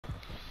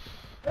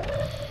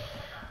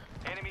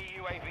Enemy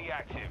UAV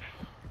active.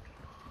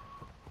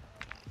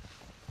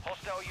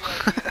 Hostile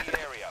UAV in the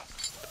area.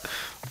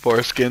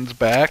 Foreskin's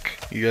back.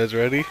 You guys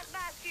ready?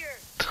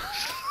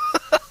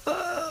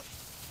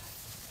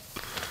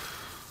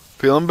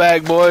 Peel 'em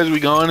back, boys. We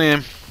going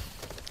in.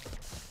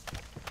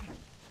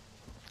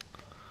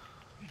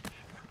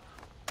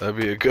 That'd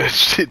be a good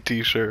shit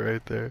t-shirt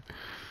right there.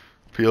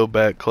 Peel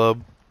back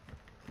club.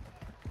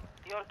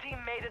 Your team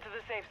made it to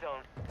the safe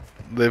zone.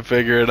 They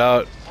figure it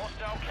out.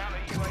 Hostile counter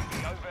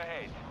UAV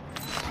overhead.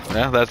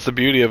 Yeah, that's the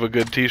beauty of a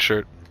good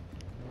t-shirt.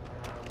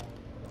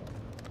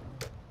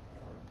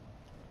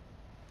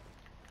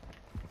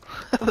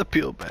 The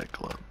peel back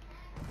club.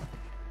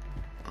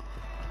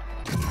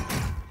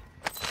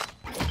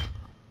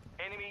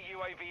 Enemy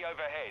UAV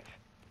overhead.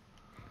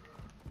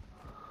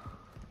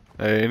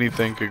 Hey,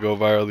 anything could go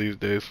viral these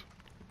days.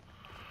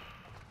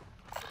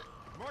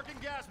 Marking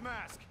gas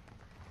mask.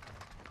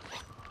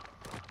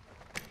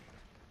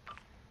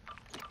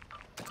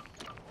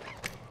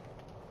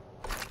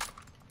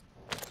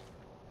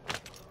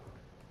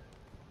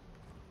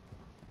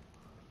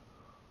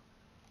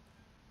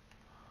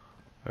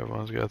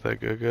 Everyone's got that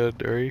good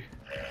dirty.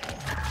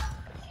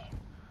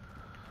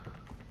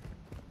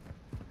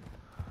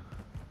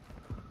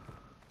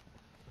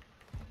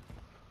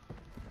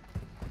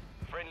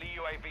 Friendly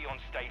UAV on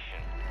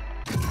station.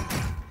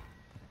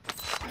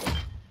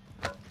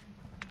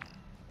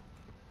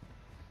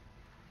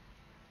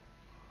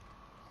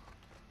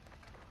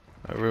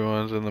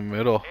 Everyone's in the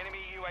middle. Enemy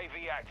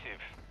UAV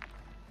active.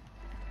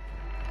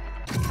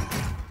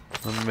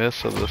 The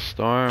mist of the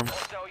storm.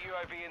 Hostile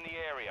UAV in the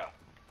area.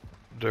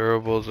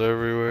 Durables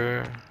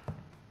everywhere.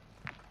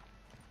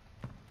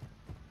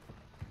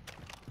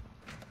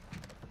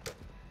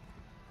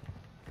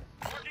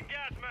 Marking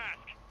gas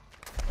mask.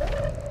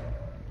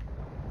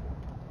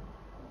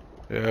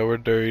 Yeah, we're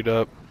dirtied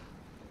up.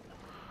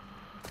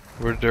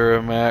 We're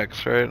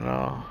Duramax right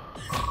now.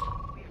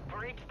 We've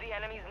breached the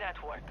enemy's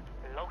network.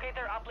 Locate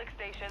their uplink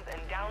stations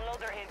and download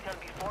their intel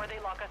before they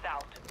lock us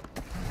out.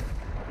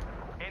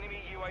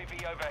 Enemy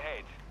UAV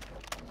overhead.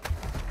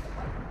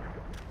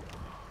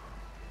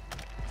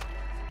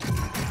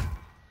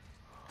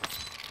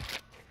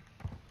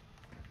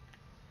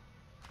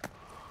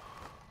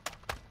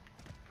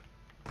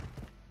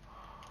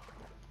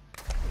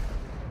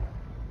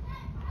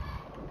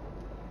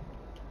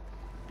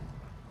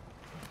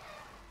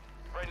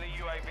 Friendly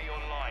UAV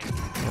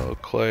online. Little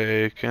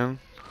Clay Aiken.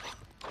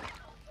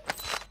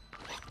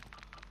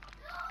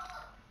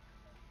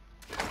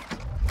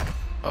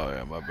 Oh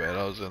yeah, my bad.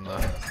 I was in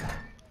the.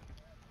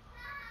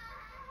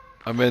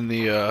 I'm in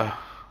the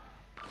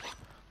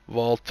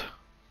vault.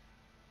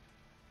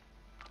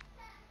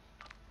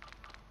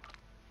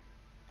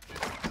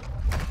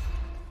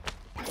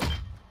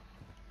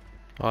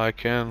 Oh, I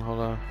can. Hold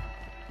on.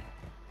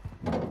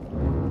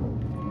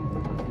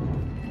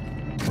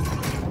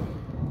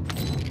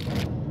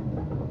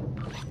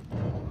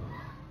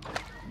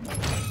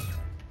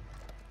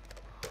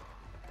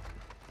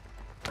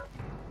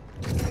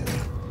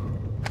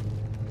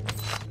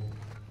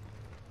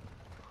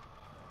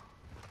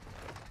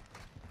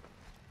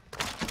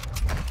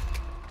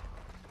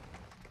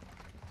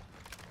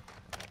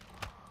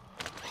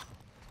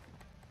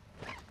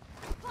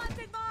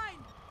 Planted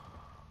mine!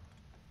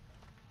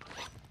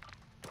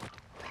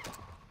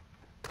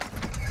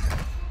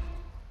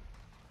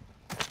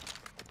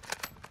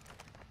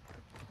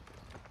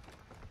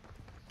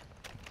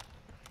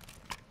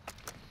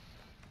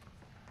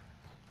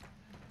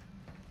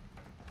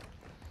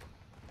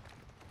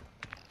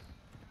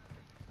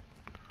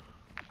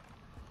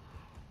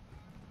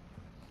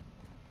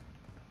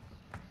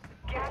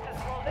 Gas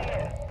is closing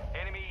in.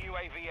 Enemy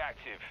UAV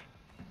active.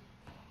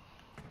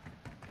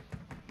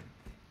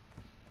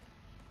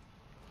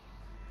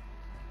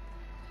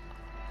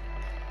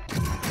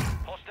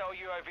 Hostile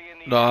UAV in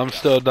the No, I'm area.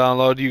 still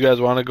downloading. You guys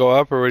want to go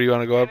up, or where do you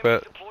want to go up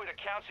Enemies at? deployed a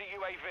counter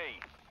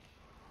UAV.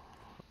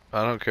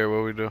 I don't care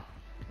what we do.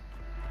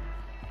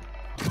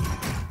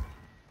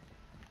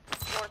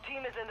 Your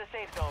team is in the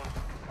safe zone.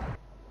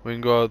 We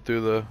can go out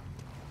through the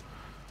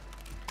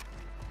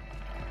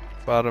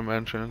bottom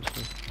entrance.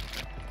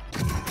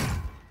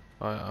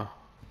 Oh yeah.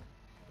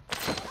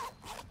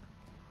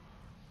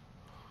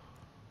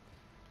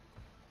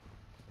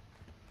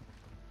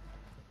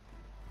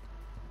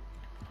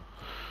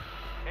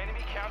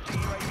 Enemy counter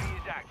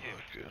UAV is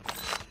active. Good.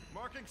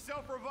 Marking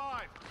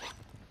self-revive.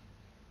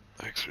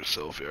 Extra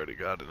self, you already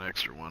got an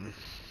extra one.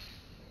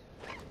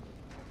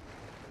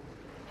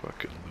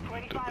 Fucking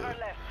moving to 25 are the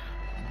left.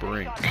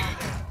 brink. Shot out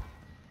there.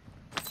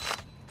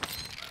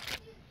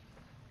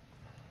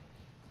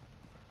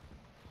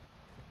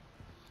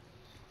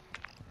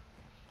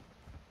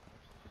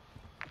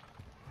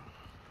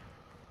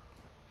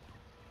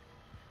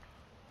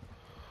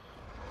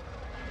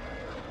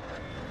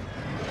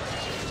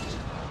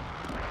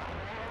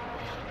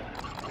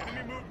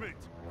 Enemy movement.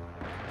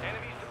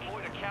 Enemies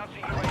deployed a counter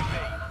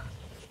UAV.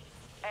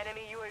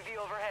 Enemy UAV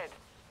overhead.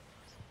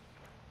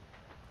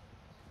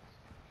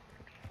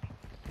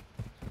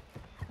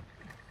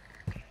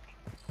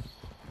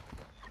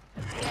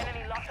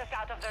 locked us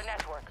out of their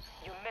network.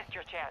 You missed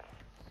your chance.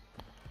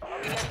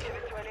 Objective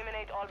is to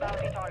eliminate all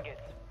bounty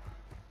targets.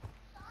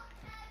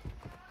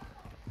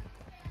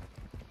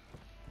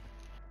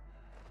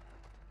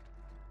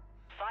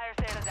 Fire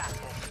sale is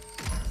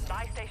active.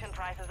 Buy station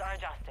prices are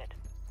adjusted.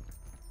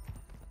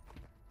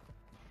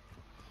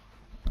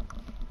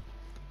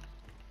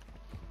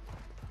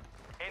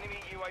 Enemy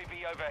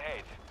UAV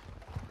overhead.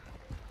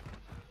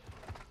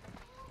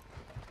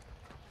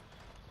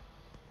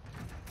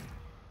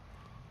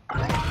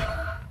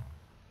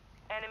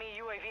 Enemy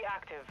UAV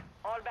active.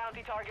 All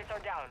bounty targets are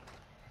down.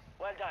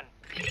 Well done.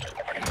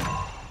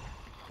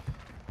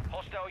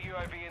 Hostile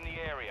UAV in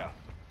the area.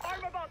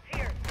 Armor bots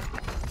here.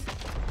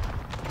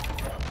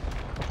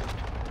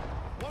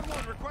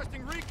 1-1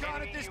 requesting recon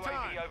Enemy at this UAV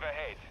time.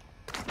 overhead.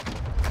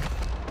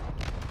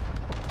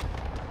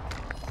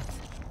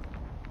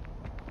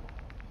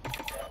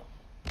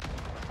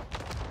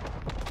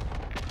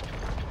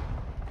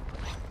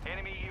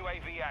 Enemy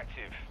UAV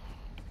active.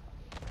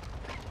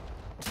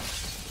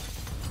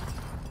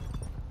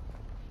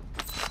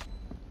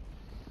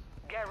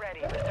 Get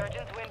ready.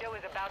 Resurgence window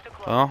is about to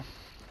close. Well,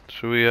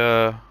 should we,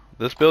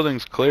 this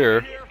building's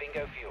clear.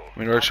 Bingo fuel. I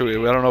mean, or should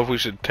we, I don't know if we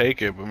should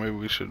take it, but maybe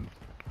we should.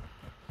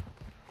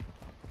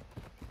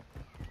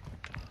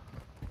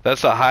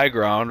 That's the high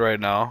ground right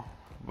now,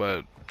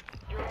 but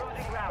You're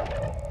losing ground.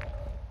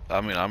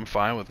 I mean, I'm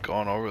fine with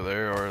going over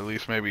there, or at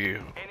least maybe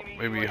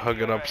hug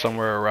it up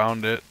somewhere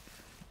around it.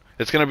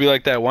 It's gonna be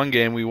like that one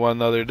game we won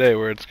the other day,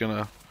 where it's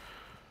gonna,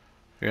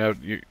 it'll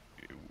be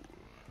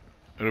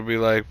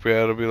like,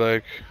 yeah, it'll be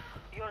like.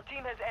 Your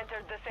team has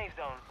entered the safe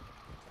zone.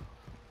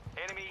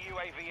 Enemy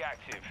UAV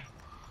active.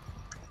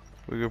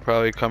 We could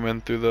probably come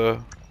in through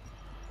the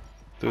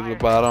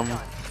bottom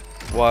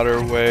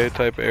waterway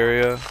type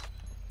area.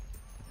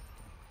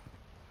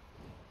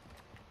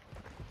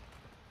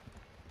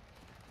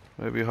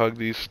 Maybe hug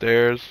these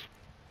stairs.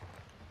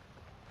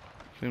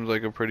 Seems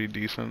like a pretty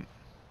decent.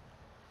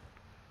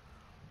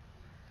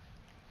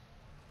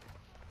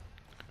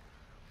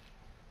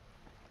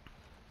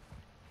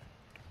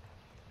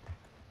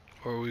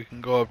 Or we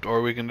can go up,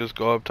 or we can just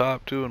go up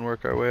top too and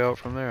work our way out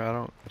from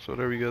there. It's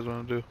whatever you guys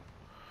want to do.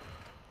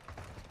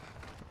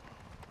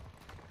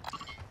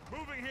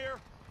 Moving here.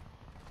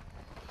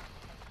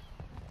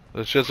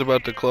 It's just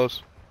about to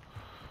close.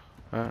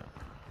 Alright.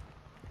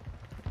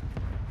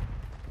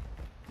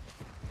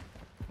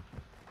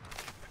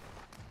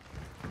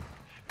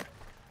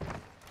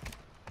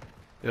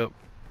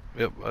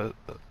 Yep, I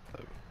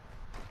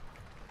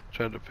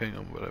tried to ping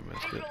him, but I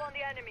missed it. On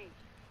the enemy.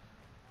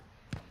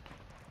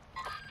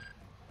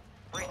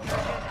 Resurgence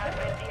has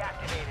been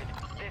deactivated.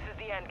 This is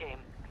the end game.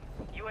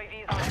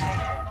 UAVs on station.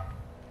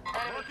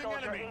 Enemy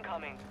soldier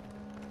incoming.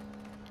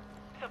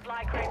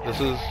 Supply crate This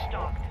is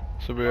stocked.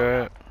 should be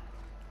alright.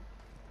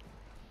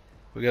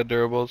 We got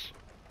durables.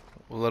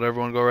 We'll let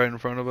everyone go right in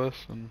front of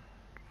us, and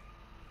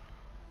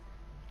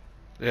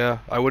yeah,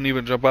 I wouldn't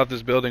even jump out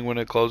this building when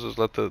it closes.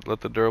 Let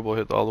the durable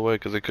hit all the way,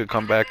 because it could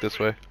come back this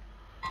way.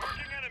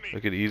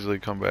 It could easily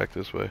come back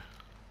this way.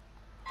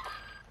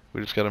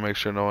 We just gotta make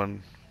sure no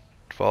one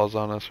falls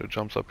on us or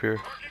jumps up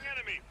here.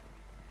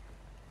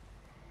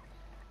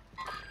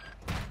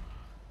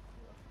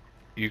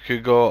 You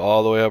could go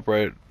all the way up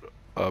right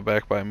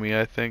back by me,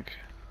 I think.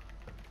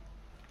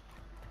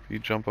 If you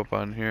jump up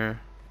on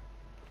here.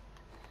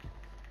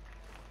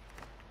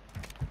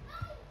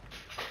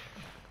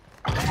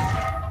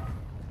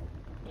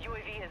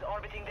 UAV is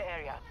orbiting the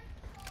area.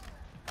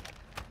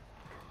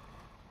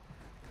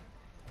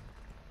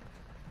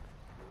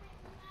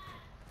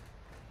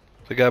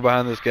 The guy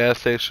behind this gas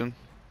station.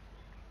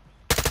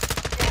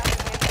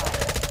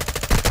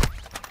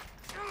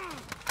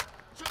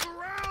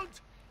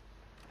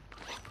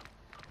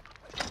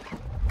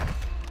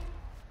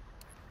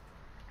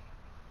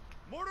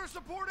 Mortar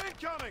support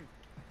incoming.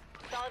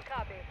 Solid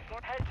copy.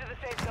 Head to the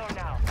safe zone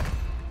now.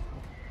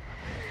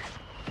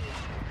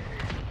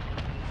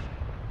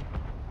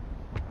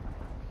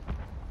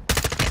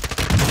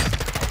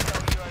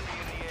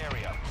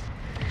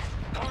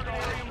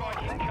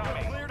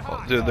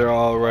 Oh, dude, they're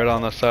all right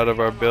on the side of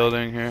our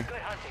building here. Good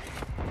hunting.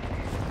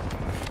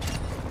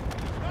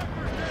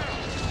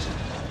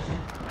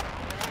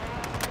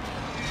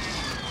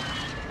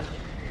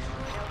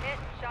 No hit.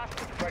 Shots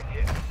to the right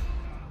hit.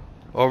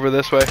 Over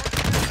this way.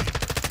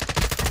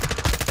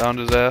 Found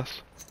his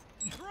ass.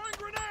 Throwing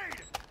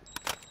grenade.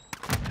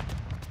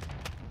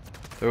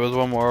 There was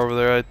one more over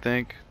there, I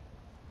think.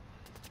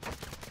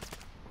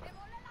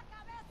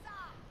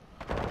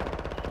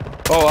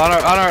 Oh, on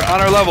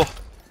our level.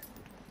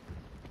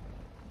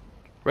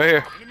 Right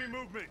here. Enemy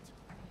movement.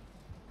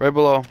 Right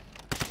below.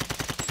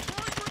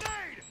 Throwing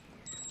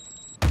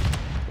grenade.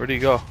 Where'd he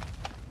go?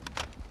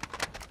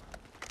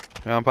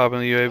 Yeah, I'm popping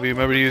the UAV.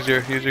 Remember to use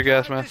your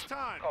gas mask.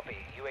 Copy.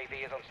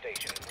 UAV is on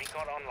station.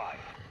 Recon online.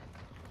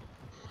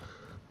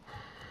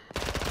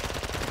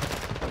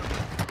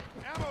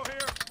 Ammo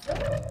here.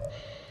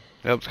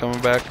 Yep, it's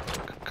coming back.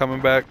 Coming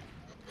back.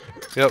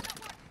 Yep.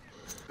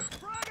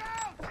 Frag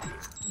out.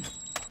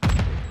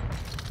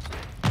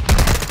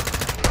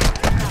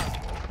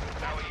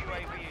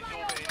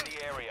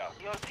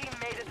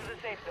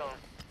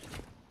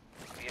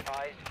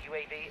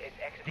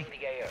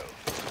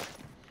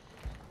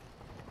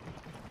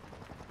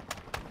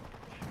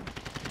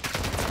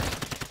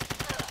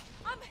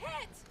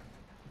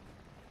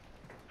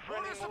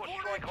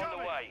 airstrike on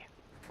the way.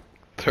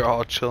 They're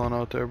all chilling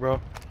out there,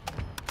 bro.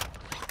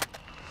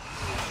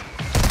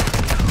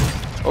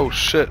 Oh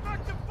shit.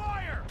 Effective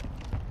fire!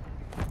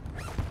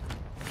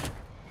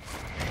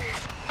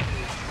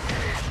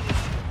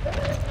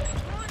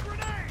 Throwing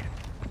grenade!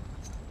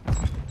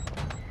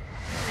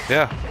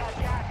 Yeah. Got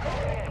gas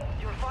going in.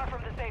 You're far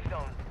from the safe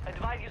zone.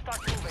 Advise you start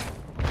moving.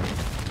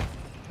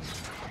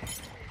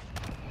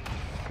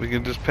 We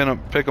can just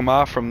pick them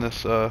off from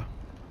this, Here.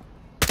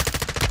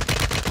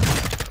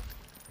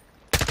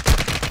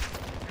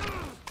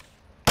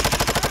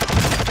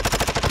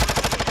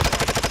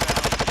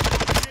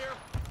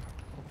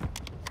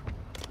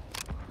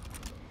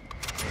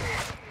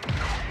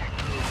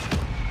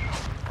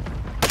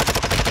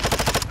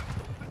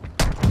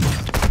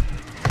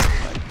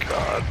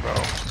 God, bro.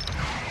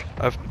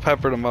 I've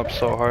peppered them up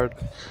so hard.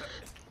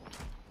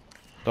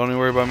 Don't even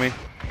worry about me.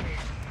 Advise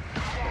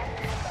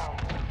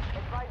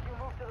you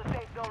move to the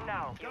safe zone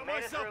now. You Got made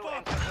it myself through and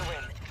up. took the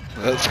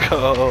win. Let's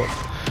go.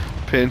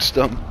 Pinched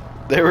them.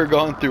 They were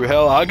going through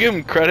hell. I'll give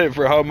them credit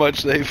for how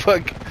much they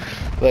like,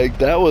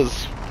 that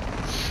was...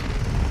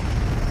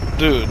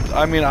 Dude,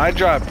 I mean, I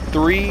dropped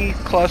 3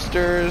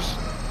 clusters,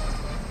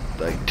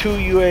 like 2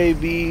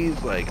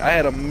 UAVs, like, I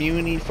had a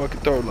muni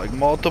fucking throw, like,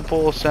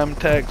 multiple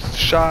Semtex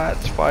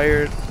shots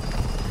fired.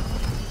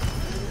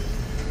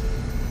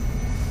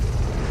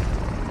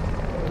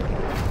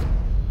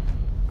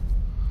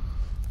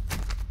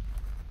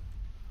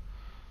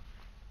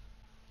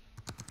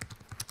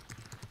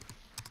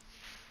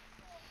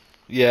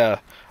 Yeah,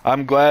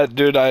 I'm glad,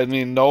 dude. I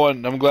mean,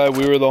 I'm glad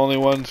we were the only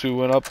ones who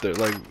went up there.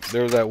 Like,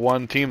 there was that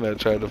one team that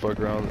tried to fuck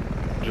around,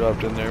 and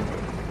dropped in there, but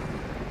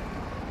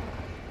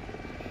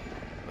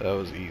that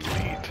was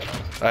elite.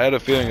 I had a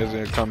feeling it was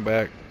gonna come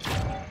back.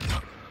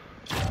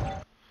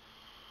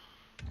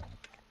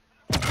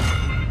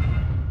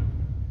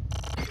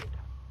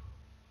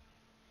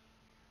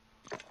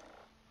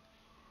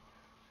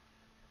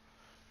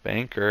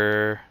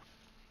 Banker.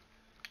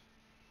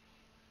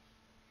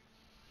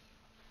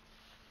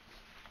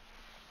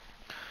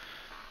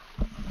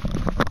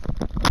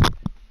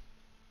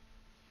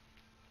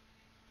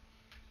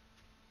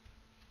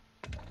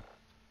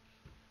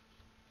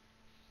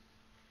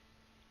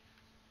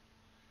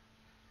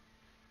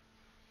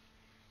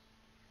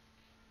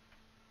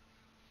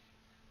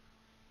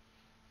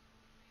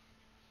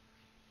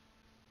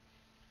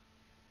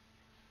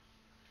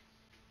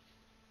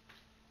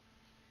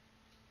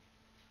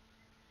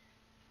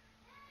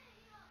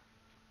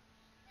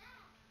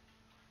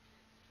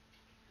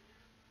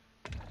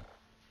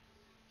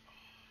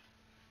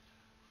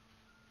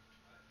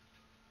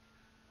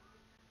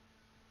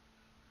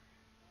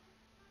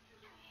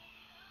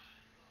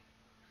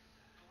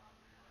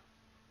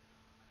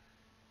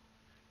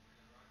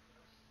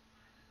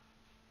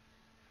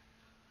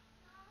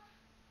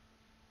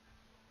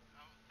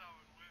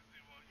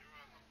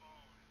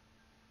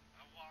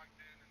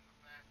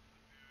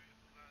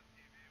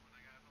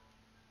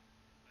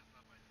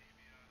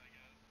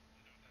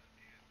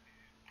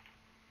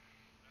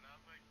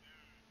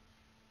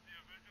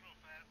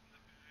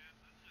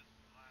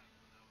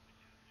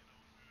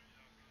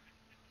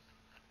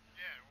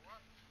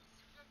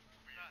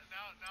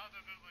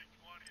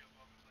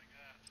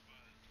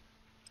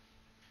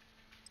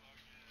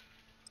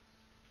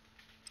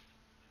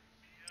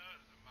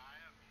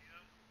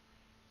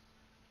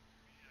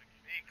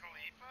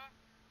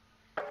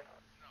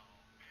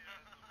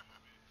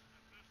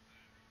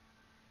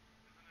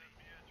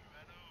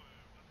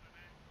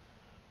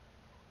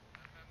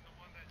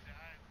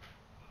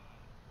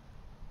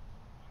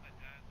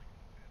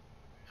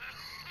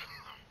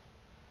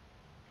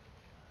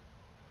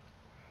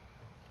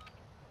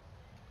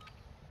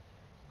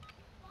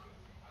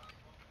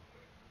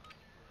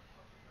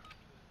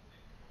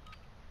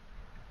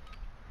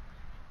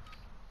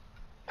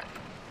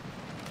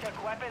 Check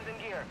weapons and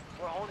gear.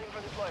 We're holding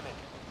for deployment.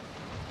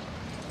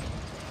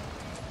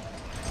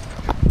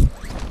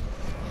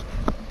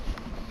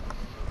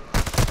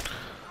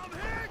 I'm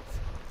hit!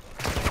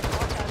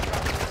 Contact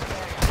dropping in the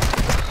area.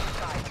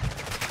 Side.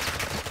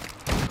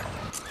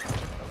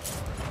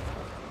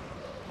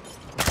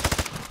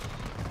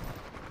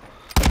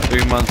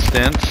 3-month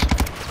stints.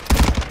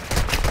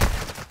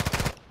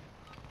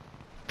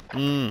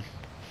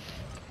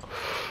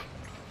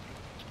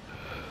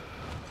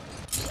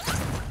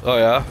 Oh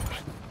yeah.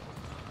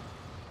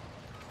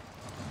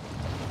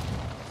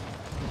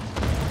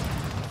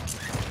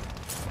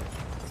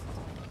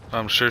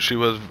 I'm sure she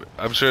was.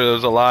 I'm sure there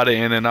was a lot of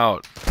in and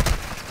out.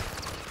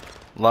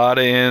 A lot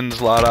of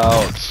ins, a lot of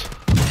outs.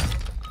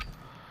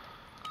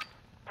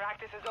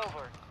 Practice is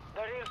over.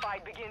 The real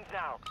fight begins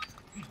now.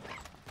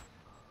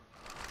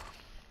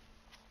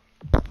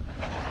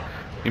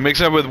 You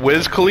mix up with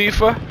Wiz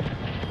Khalifa?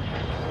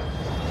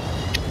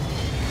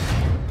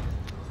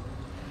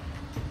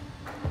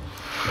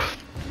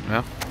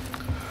 Yeah.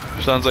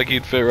 Sounds like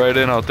he'd fit right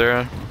in out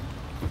there.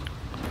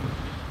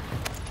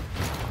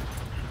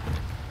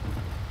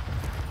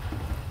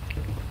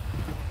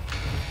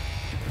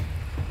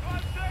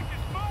 5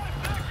 seconds! 5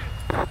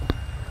 seconds!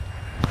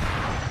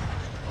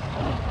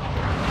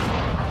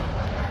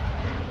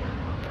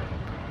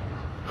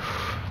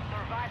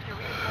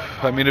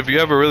 I mean, if you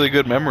have a really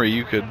good memory,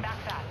 you could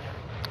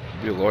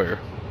be a lawyer.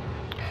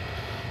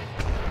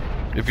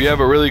 If you have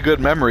a really good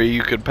memory,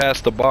 you could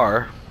pass the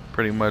bar.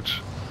 Pretty much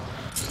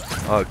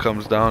all it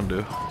comes down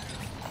to.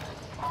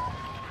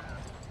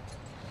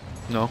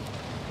 No?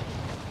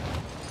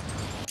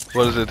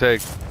 What does it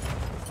take?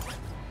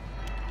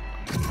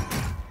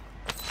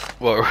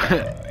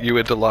 What, you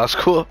went to law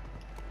school?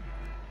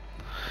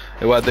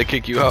 And why'd they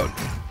kick you out?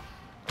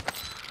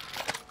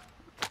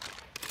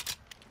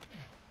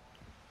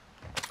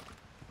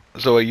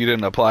 So you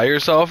didn't apply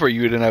yourself, or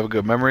you didn't have a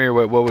good memory,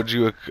 or what would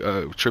you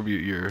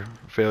attribute your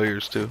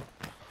failures to?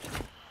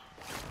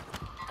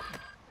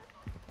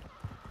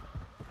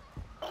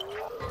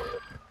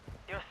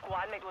 Your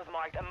squad mate was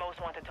marked a most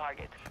wanted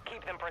target.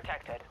 Keep them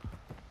protected.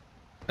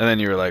 And then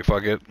you were like,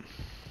 fuck it.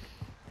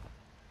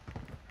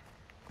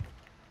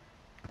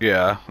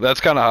 Yeah, that's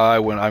kind of how I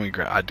went. I mean,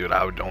 I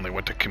only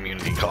went to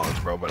community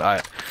college, bro. But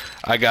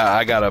I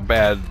got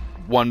a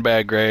one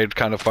bad grade,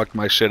 kind of fucked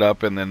my shit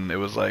up, and then it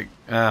was like,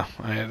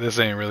 this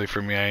ain't really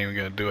for me. I ain't even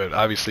gonna do it.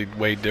 Obviously,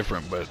 way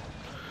different, but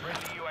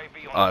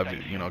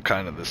you know,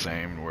 kind of the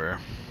same. Where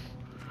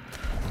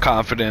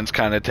confidence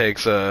kind of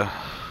takes a.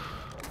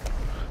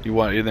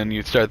 Then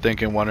you start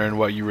thinking, wondering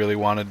what you really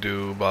want to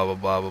do, blah blah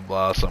blah blah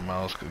blah, something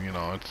else. You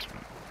know, it's.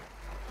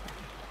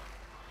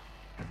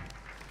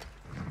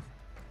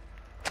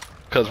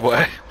 Cause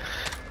what?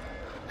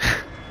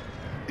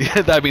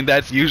 Yeah, I mean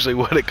that's usually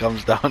what it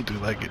comes down to.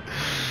 Like,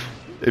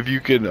 if you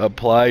can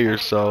apply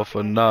yourself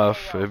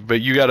enough, but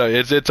you gotta.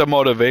 It's a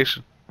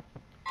motivation.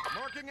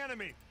 Marking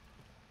enemy.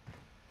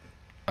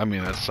 I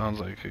mean, that sounds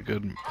like a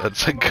good.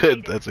 That's a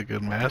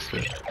good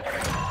master.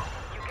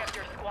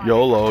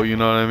 YOLO, you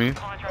know what I mean?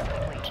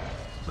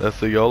 That's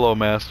the YOLO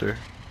master.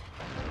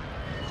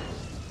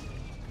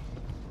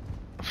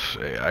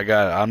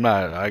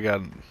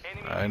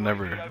 I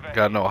never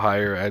got no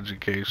higher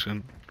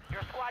education.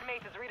 Your squad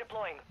mate is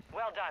redeploying.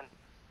 Well done.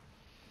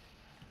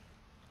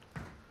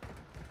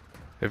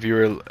 If you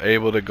were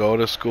able to go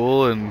to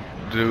school and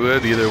do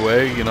it either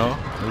way, you know,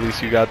 at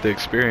least you got the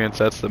experience.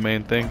 That's the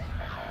main thing.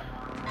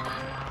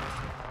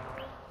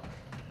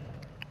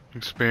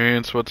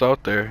 Experience what's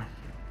out there.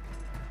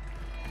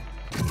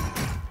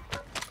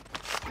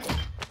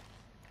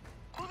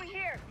 Moving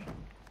here.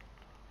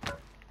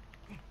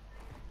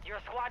 Your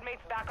squad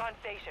mate's back on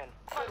station.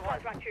 Good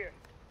work. Back here.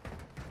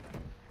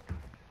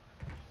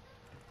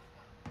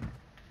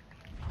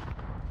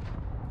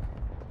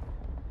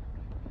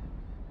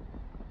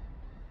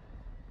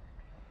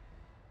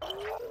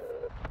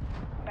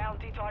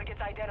 Bounty targets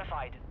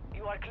identified.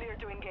 You are clear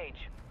to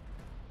engage.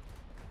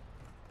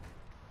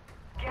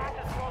 Gas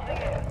is closing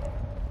in.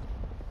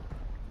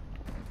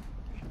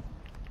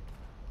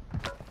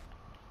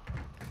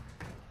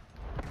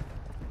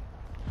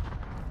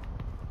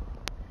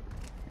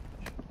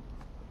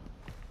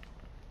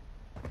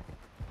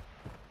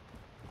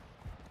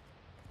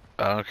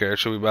 I don't care.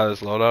 Should we buy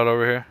this loadout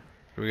over here?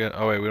 Should we get?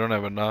 Oh wait, we don't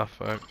have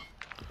enough. I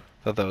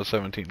thought that was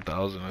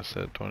 17,000. I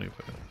said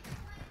 25.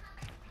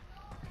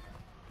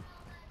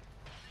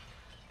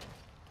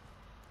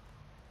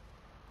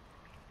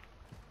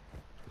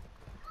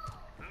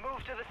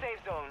 Move to the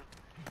safe zone.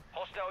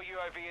 Hostile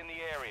UAV in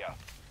the area.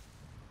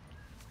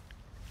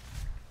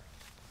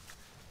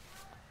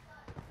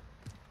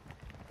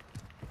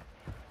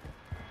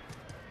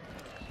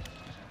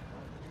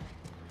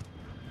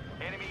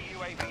 Enemy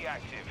UAV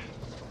active.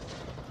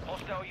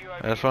 Hostile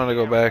UAV. I just wanted to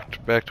go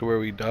back to where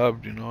we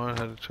dubbed. You know, I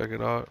had to check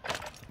it out.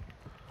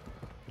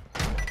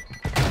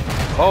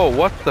 Oh,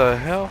 what the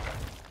hell?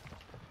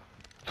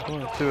 Just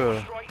went through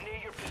a.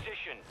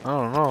 I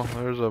don't know.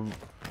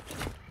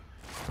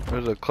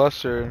 There's a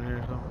cluster in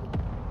here.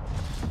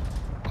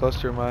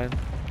 Cluster mine.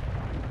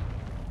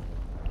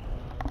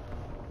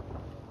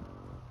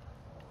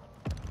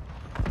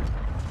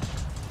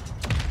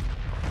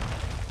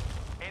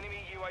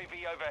 Enemy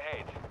UAV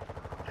overhead.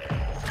 I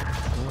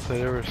don't know if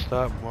they'd ever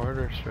stop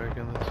mortar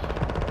striking this.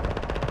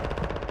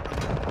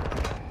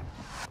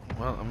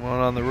 Well, I'm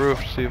going on the roof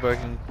to see if I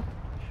can.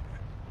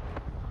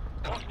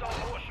 Hostile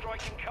mortar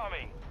strike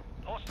incoming.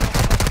 Hostile.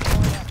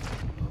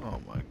 Oh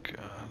my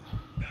god.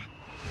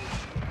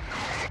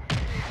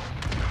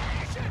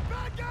 Shit,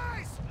 bad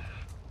guys.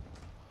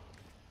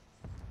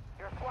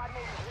 Your squad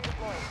mate is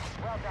redeploying.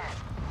 Well done.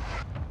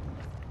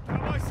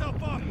 Got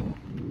myself up.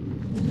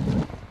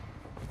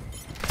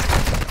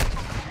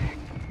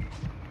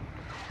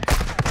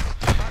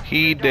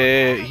 He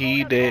did.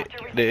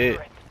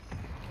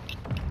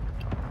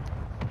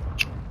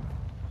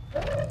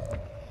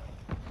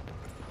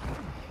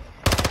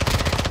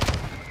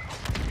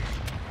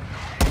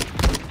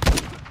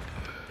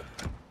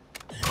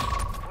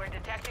 We're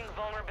detecting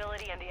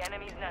vulnerability in the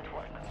enemy's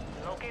network.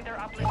 Locate their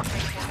uplink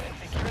stations and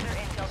secure their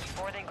intel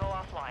before they go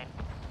offline.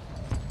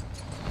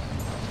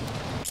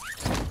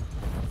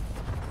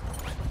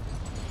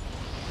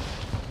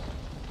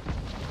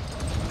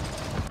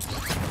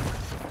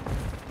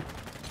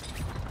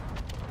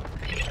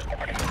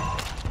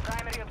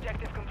 Primary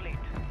objective complete.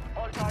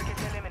 All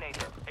targets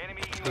eliminated.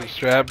 Enemy There's a UAV.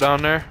 strap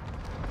down there.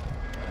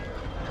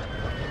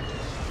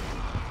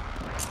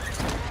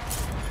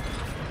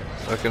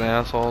 Fucking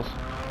assholes.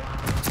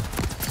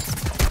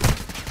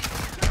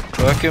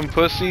 Fucking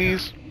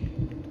pussies.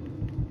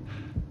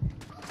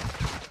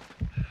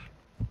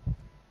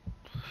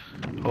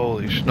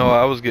 Holy sh! No,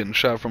 I was getting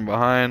shot from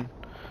behind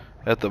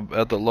at the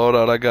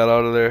loadout. I got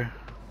out of there.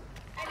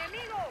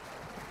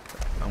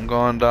 I'm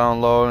going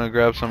down low and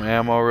grab some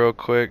ammo real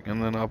quick,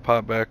 and then I'll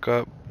pop back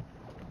up.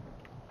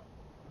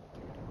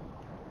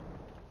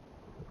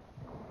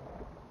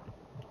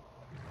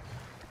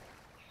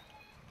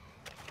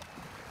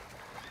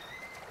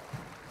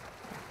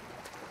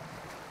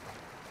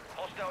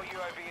 Hostile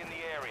UAV in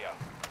the area.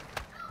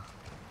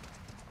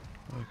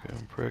 Okay,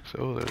 pricks.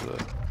 Oh, there's a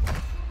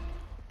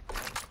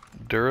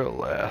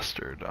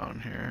Duralaster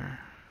down here.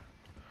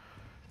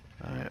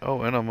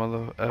 Oh, and a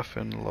mother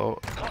effing low.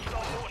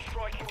 Hostile mortar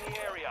strike in the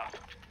area.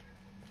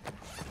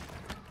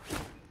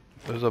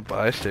 There's a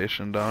buy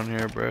station down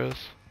here, bros.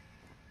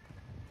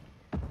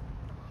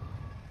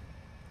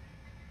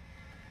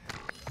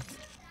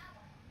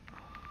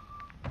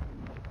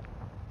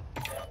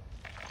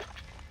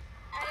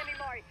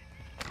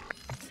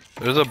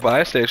 There's a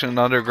buy station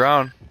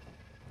underground.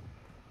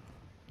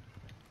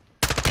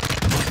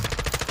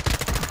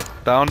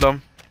 Downed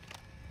him.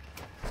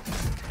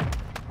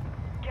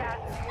 Gas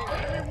is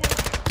moving.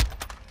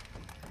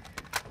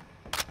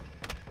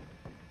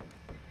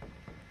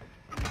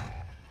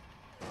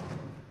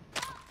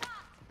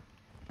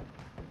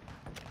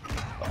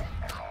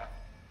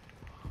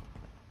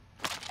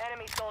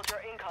 Enemy soldier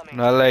incoming.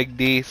 Not like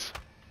this.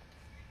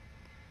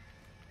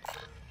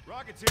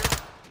 Rockets here.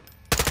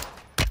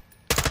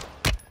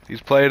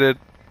 He's plated.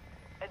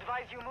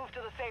 Advise you move to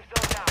the safe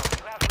zone now.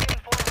 You have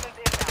reinforcements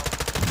inbound.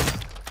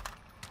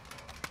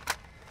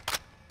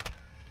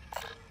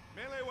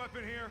 Melee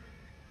weapon here.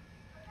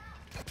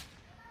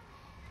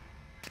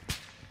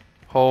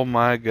 Oh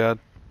my god.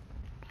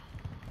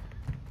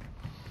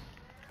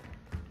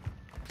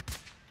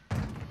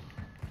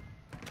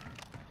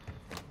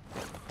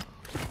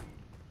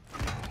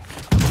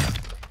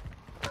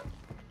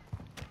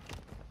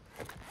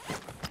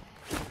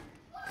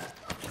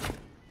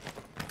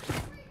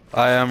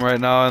 I am right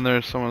now, and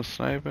there's someone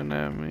sniping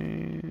at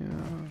me.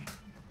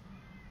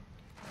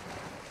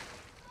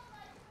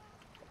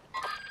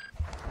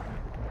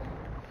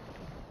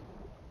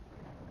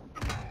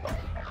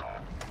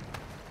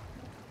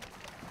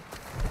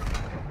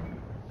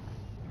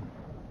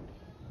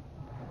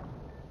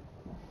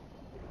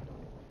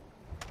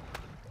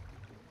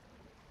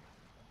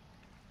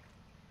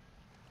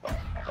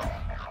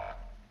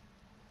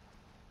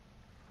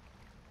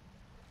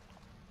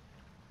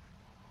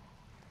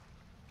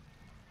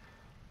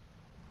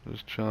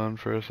 Just chilling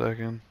for a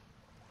second.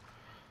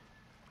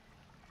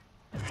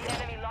 The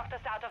enemy locked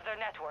us out of their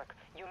network.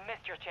 You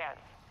missed your chance.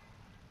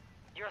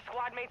 Your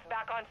squad mates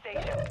back on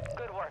station.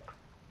 Good work.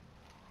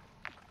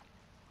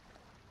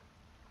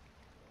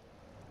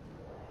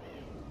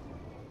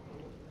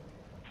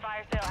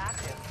 Fire sale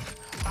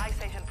active. Buy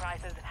station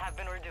prices have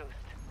been reduced.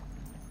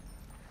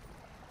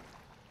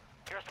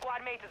 Your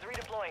squad mate is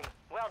redeploying.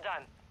 Well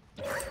done.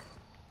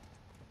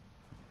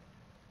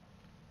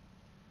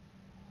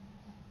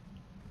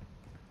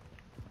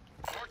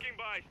 Marking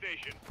buy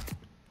station.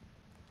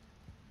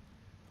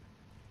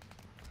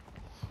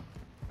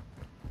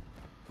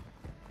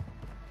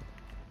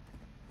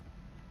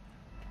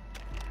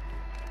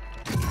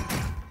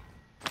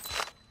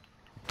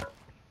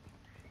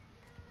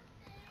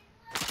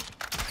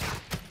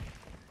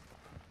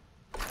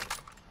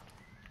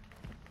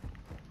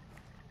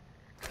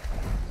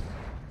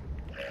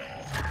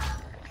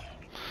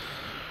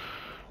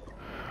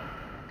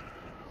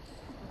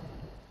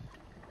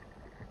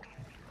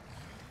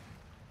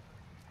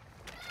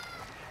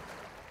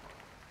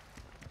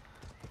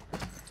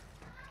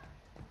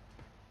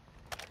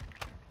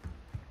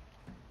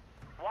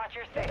 Watch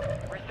your six.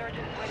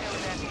 Resurgence window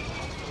is empty.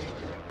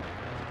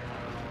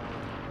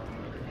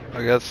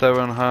 I got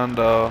 7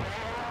 hundo.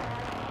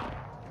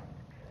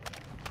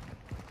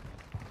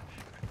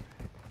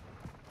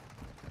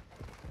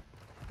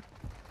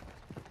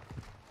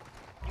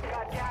 You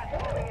got gas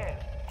moving in.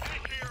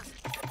 Finish here.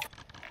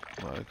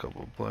 A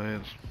couple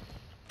planes.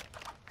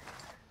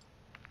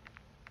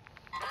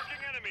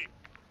 Marking enemy.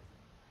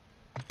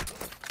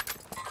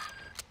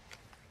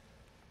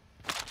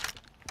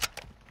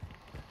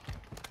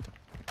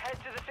 Head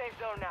to the safe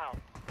zone now.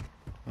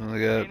 Only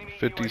got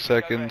 50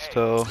 seconds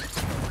till.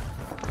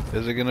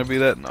 Is it gonna be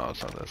that? No,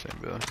 it's not that same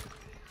building.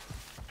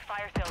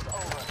 Fire sale's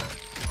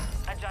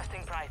over.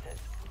 Adjusting prices.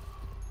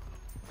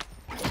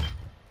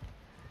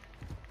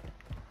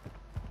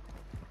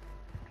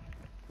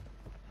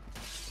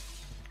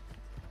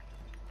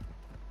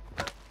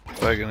 It's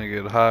probably gonna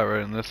get hot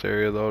right in this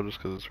area though, just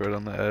because it's right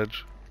on the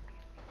edge.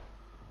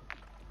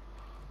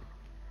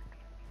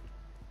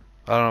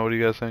 I don't know. What do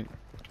you guys think?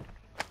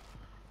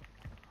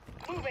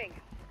 Moving.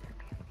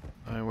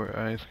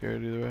 I ain't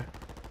scared either way.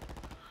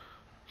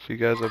 See you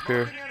guys up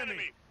here. Marking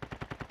enemy.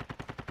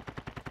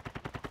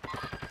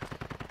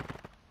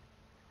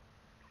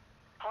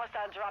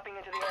 Hostile dropping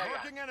into the area.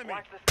 Marking enemy.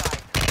 Watch the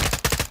skies.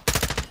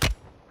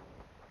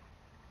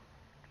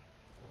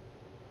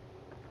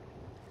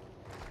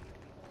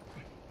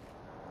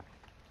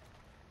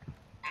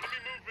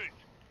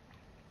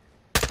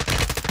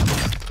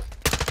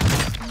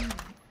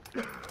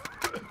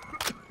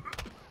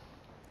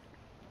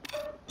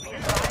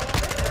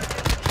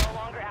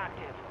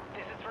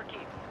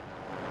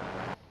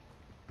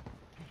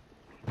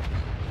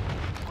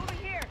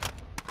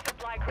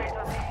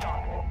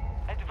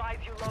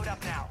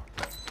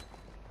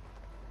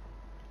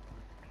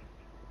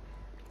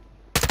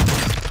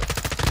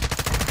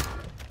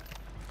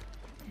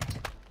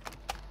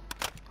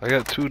 I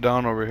got 2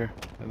 down over here,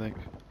 I think.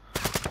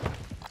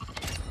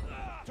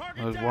 Target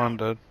There's down. 1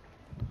 dead.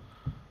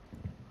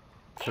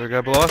 Is there a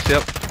guy below us?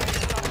 Yep.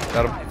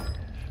 Got him.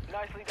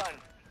 Nicely done.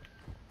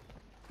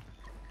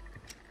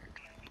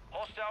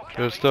 Hostile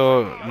There's counter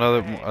still UAV another,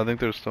 overhead. I think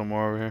there's still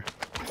more over here.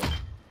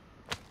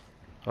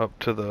 Up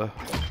to the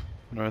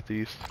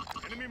northeast.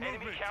 Enemy Enemy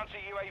movement. counter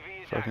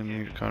UAV is active.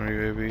 Fucking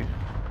counter UAV.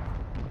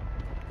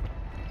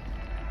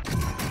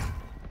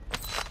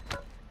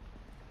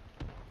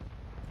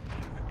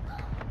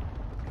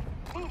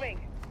 Moving.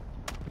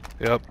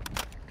 Yep.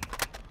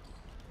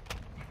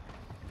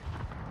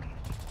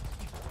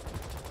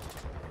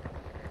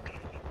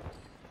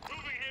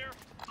 Moving here.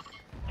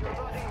 You're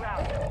losing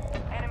ground.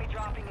 Enemy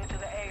dropping into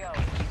the AO.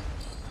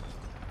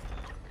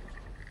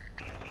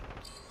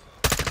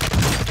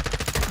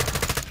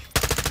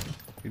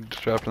 He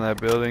just dropped in that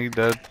building, he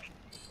dead.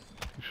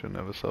 You shouldn't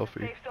have a selfie.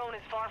 Safe zone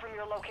is far from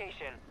your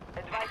location.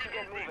 Advise you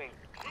get moving.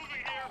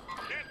 Moving here.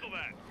 Cancel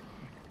that.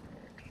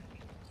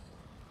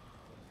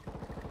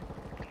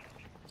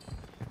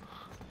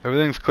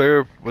 Everything's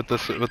clear with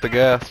the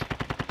gas,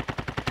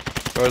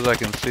 as far as I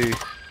can see.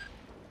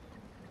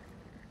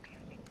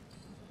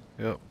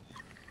 Yep.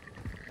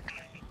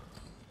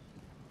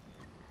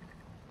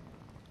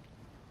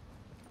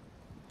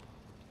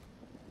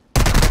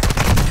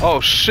 Oh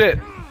shit!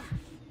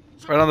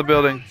 Right on the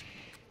building.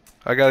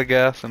 I got a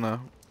gas and a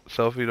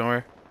selfie. Don't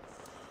worry.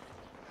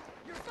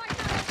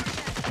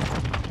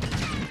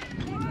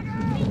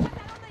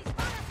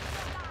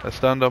 I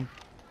stunned him.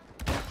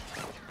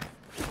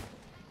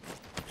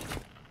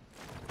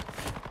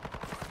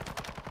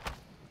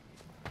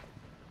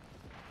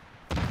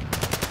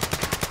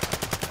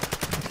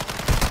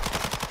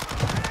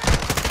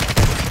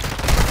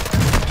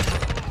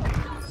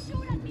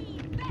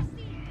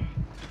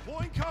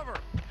 Pulling cover.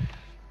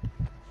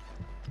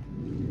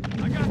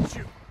 I got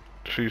you.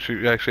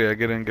 Shoot. Actually, yeah,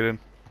 get in. It's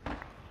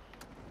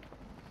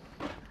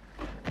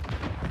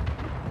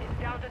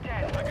down to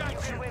 10. I got You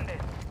can you. win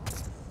this.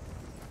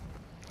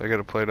 I got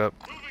it played up.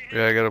 Moving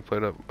here. Yeah, I got it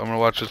played up. I'm gonna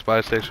watch this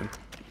buy station.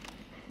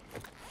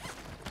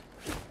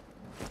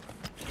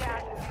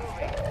 Gas is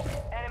moving.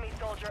 Enemy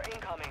soldier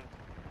incoming.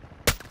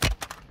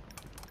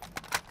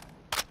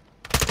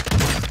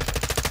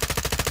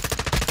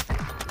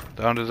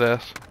 Downed his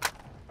ass.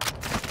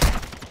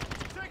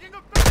 Taking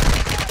a back.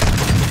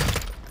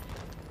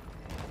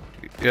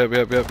 Yep.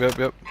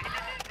 Movement.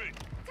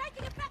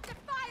 Taking effective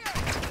fire!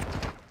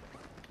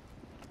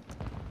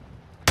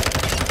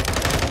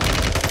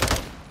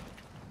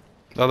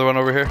 Another one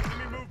over here.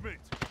 Enemy movement.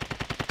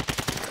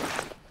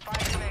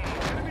 5 remaining.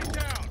 Enemy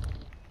down.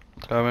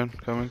 Coming.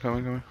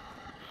 You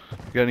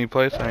got any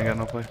plates? I ain't got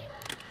no plates.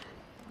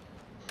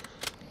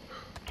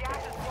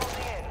 Gas is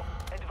closing in.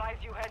 Advise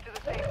you head to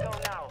the safe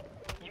zone now.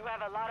 You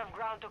have a lot of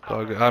ground to It's all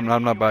cover. good.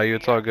 I'm not by you.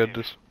 It's all good.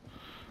 Just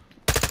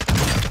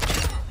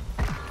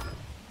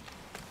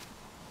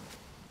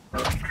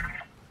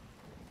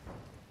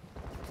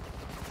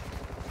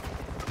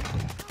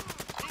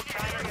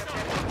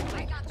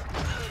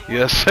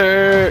yes,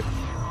 sir.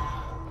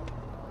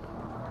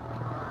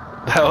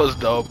 That was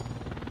dope.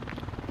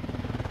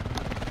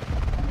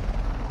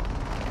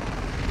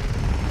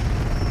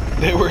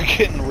 They were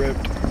getting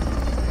ripped.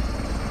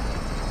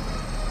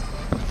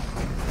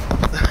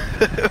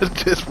 It was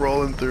just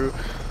rolling through.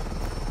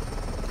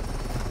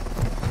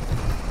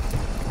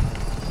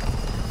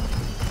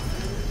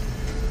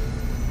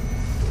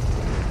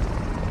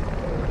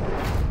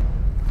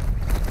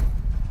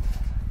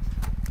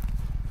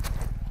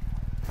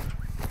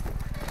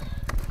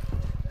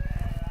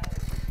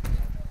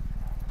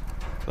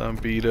 Some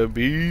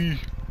B2B.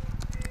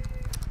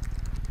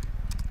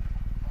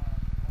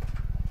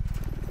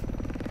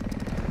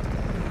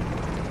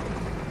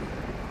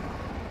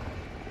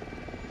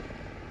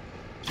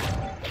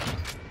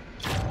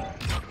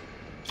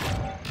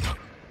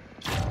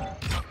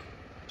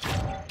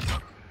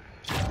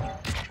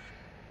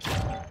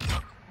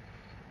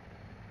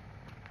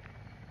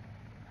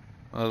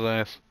 That was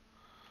nice.